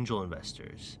our angel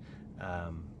investors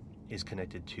is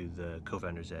connected to the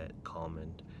co-founders at Calm,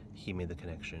 and he made the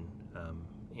connection.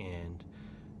 And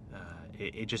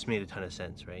it just made a ton of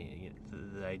sense, right?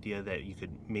 The idea that you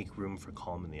could make room for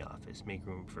calm in the office, make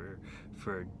room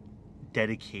for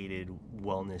dedicated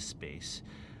wellness space.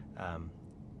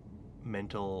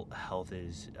 Mental health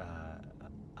is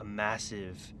a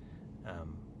massive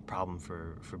problem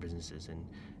for businesses, and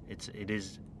it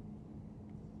is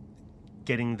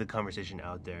getting the conversation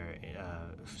out there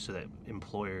so that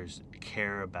employers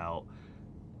care about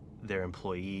their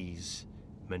employees'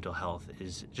 mental health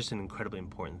is just an incredibly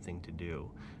important thing to do.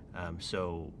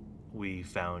 So we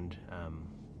found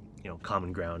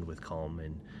common ground with Calm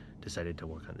and decided to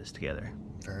work on this together.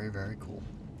 Very, very cool.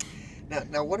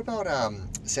 Now what about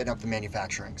setting up the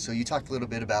manufacturing? So you talked a little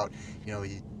bit about,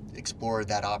 you explored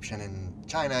that option in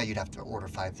China. You'd have to order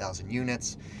 5,000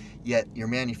 units, yet your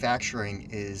manufacturing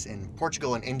is in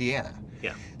Portugal and Indiana.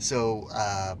 Yeah. So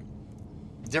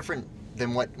different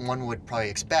than what one would probably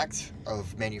expect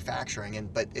of manufacturing,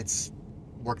 but it's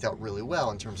worked out really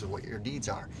well in terms of what your needs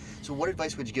are. So what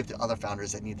advice would you give to other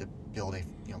founders that need to build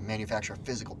manufacture a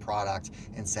physical product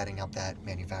and setting up that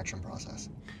manufacturing process?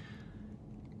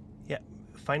 Yeah,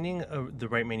 finding the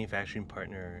right manufacturing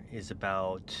partner is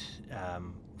about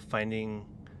finding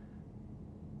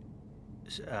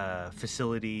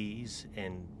facilities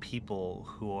and people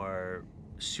who are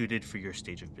suited for your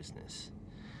stage of business.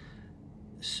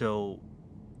 So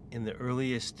in the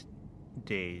earliest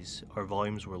days, our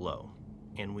volumes were low,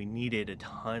 and we needed a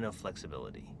ton of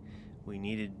flexibility. We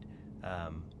needed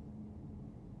a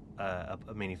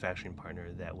manufacturing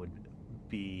partner that would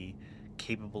be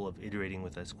capable of iterating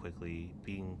with us quickly,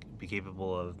 be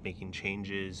capable of making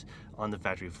changes on the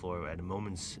factory floor at a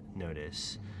moment's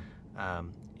notice,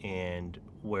 and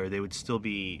where they would still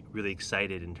be really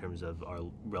excited in terms of our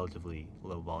relatively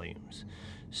low volumes.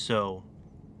 So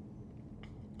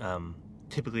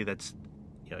typically that's,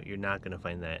 you're not going to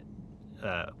find that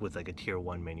with like a tier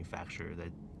one manufacturer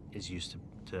that is used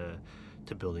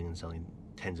to building and selling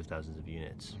tens of thousands of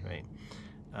units, right?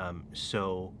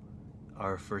 So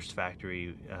our first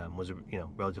factory was a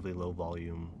relatively low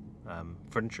volume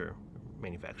furniture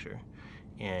manufacturer,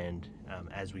 and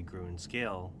as we grew in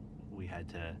scale, we had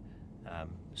to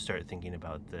start thinking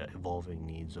about the evolving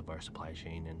needs of our supply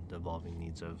chain and the evolving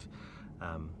needs of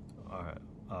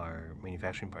our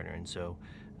manufacturing partner. And so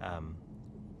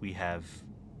we have,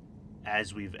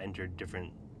 as we've entered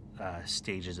different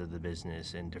stages of the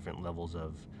business and different levels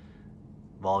of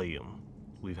volume,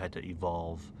 we've had to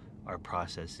evolve our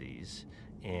processes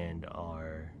and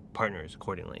our partners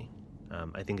accordingly.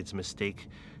 I think it's a mistake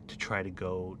to try to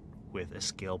go with a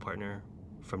scale partner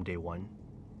from day one,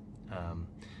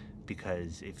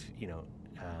 because if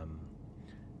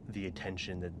the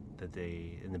attention that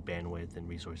they, and the bandwidth and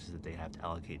resources that they have to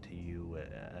allocate to you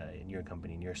in your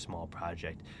company, in your small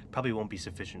project, probably won't be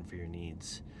sufficient for your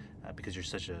needs because you're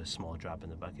such a small drop in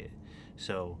the bucket.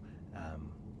 So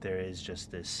there is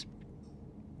just this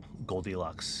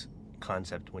Goldilocks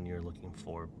concept when you're looking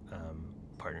for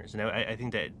partners. And I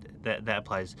think that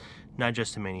applies not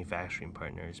just to manufacturing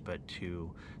partners, but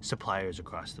to suppliers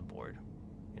across the board.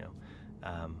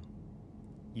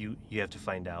 You have to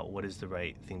find out what is the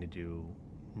right thing to do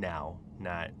now,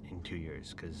 not in 2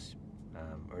 years,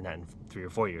 or not in 3 or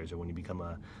 4 years, or when you become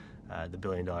the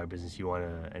billion-dollar business you want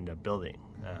to end up building.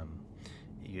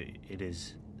 It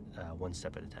is one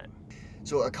step at a time.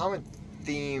 So a common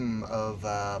theme of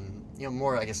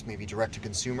more, I guess, maybe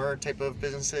direct-to-consumer type of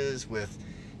businesses with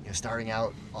starting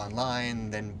out online,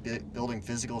 then building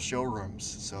physical showrooms.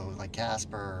 So like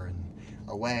Casper and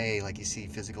Away, like you see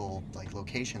physical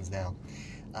locations now.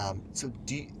 So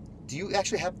do you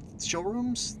actually have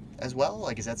showrooms as well?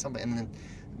 Like, is that something? And then,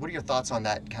 what are your thoughts on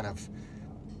that kind of,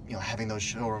 having those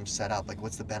showrooms set up? Like,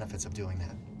 what's the benefits of doing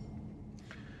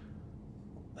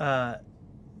that?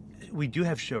 We do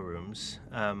have showrooms.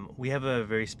 We have a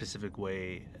very specific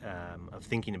way of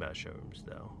thinking about showrooms,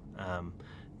 though. I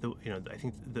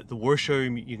think the worst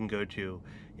showroom you can go to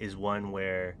is one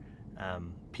where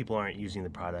people aren't using the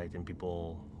product and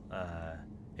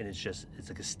and it's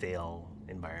like a stale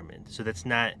environment. So that's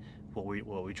not what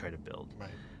we try to build.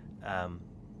 Right.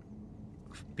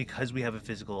 Because we have a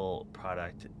physical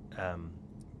product,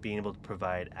 being able to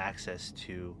provide access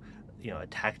to a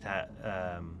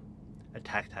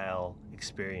tactile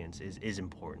experience is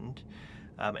important.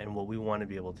 And what we want to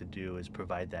be able to do is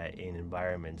provide that in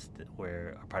environments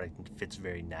where our product fits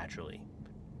very naturally,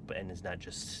 and is not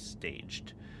just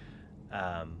staged.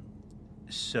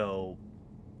 So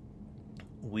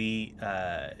we've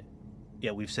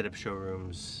set up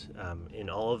showrooms in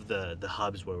all of the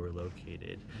hubs where we're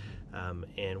located,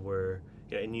 and we're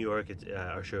in New York.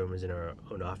 Our showroom is in our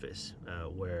own office,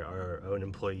 where our own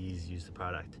employees use the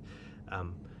product.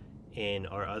 In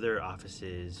our other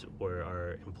offices where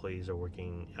our employees are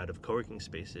working out of co-working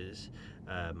spaces,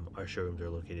 our showrooms are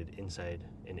located inside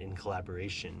and in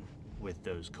collaboration with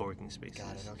those co-working spaces.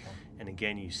 Got it. Okay. And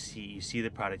again, you see the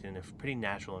product in a pretty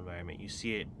natural environment. You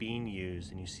see it being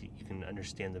used, and you can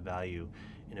understand the value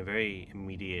in a very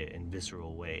immediate and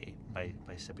visceral way by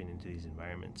stepping into these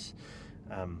environments.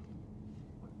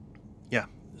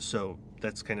 So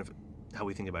that's kind of how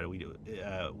we think about it.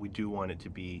 We do want it to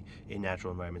be in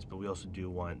natural environments, but we also do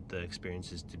want the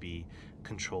experiences to be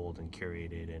controlled and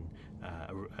curated, and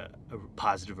a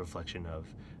positive reflection of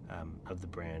the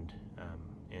brand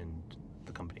and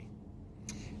the company.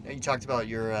 Now, you talked about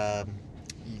your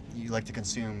you like to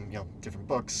consume different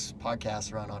books,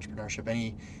 podcasts around entrepreneurship.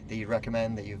 Any that you'd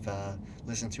recommend that you've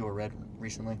listened to or read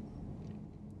recently?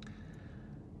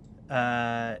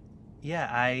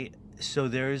 So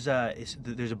there's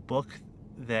a book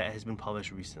that has been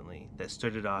published recently that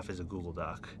started off as a Google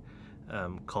Doc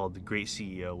called The Great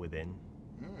CEO Within.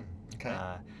 Okay.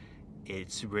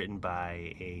 It's written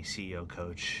by a CEO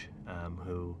coach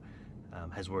who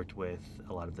has worked with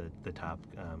a lot of the top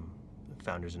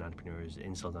founders and entrepreneurs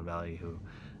in Silicon Valley,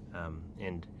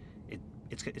 and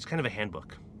it's kind of a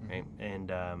handbook, right?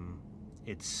 And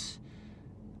it's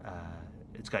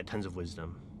got tons of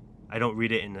wisdom. I don't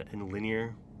read it in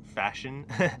linear fashion.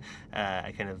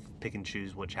 I kind of pick and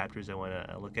choose what chapters I want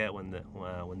to look at when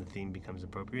the theme becomes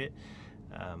appropriate.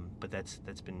 But that's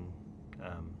been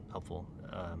helpful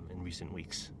in recent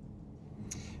weeks.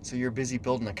 So you're busy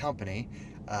building a company,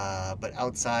 but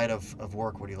outside of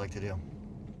work, what do you like to do?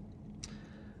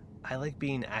 I like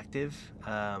being active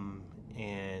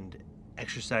and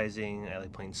exercising. I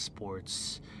like playing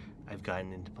sports. I've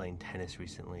gotten into playing tennis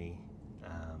recently.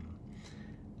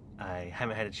 I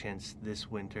haven't had a chance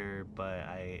this winter, but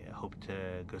I hope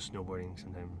to go snowboarding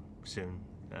sometime soon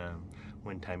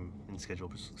when time and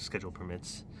schedule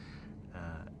permits.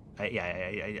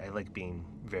 I like being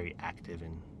very active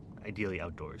and ideally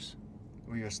outdoors.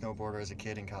 Were you a snowboarder as a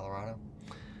kid in Colorado?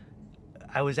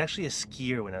 I was actually a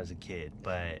skier when I was a kid,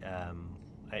 but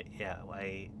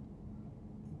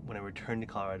when I returned to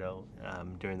Colorado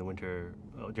during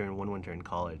one winter in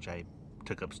college, I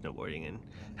took up snowboarding and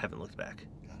haven't looked back.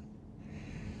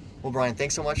 Well, Brian,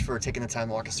 thanks so much for taking the time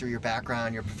to walk us through your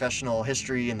background, your professional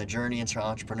history, and the journey into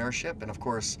entrepreneurship, and of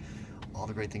course, all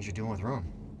the great things you're doing with Room.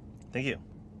 Thank you.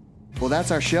 Well,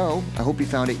 that's our show. I hope you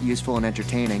found it useful and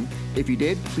entertaining. If you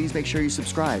did, please make sure you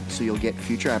subscribe so you'll get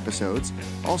future episodes.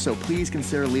 Also, please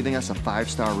consider leaving us a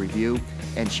 5-star review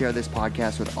and share this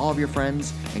podcast with all of your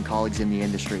friends and colleagues in the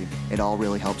industry. It all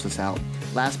really helps us out.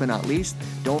 Last but not least,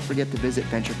 don't forget to visit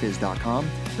venturefizz.com,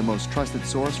 the most trusted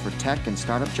source for tech and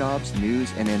startup jobs,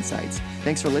 news, and insights.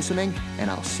 Thanks for listening,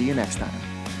 and I'll see you next time.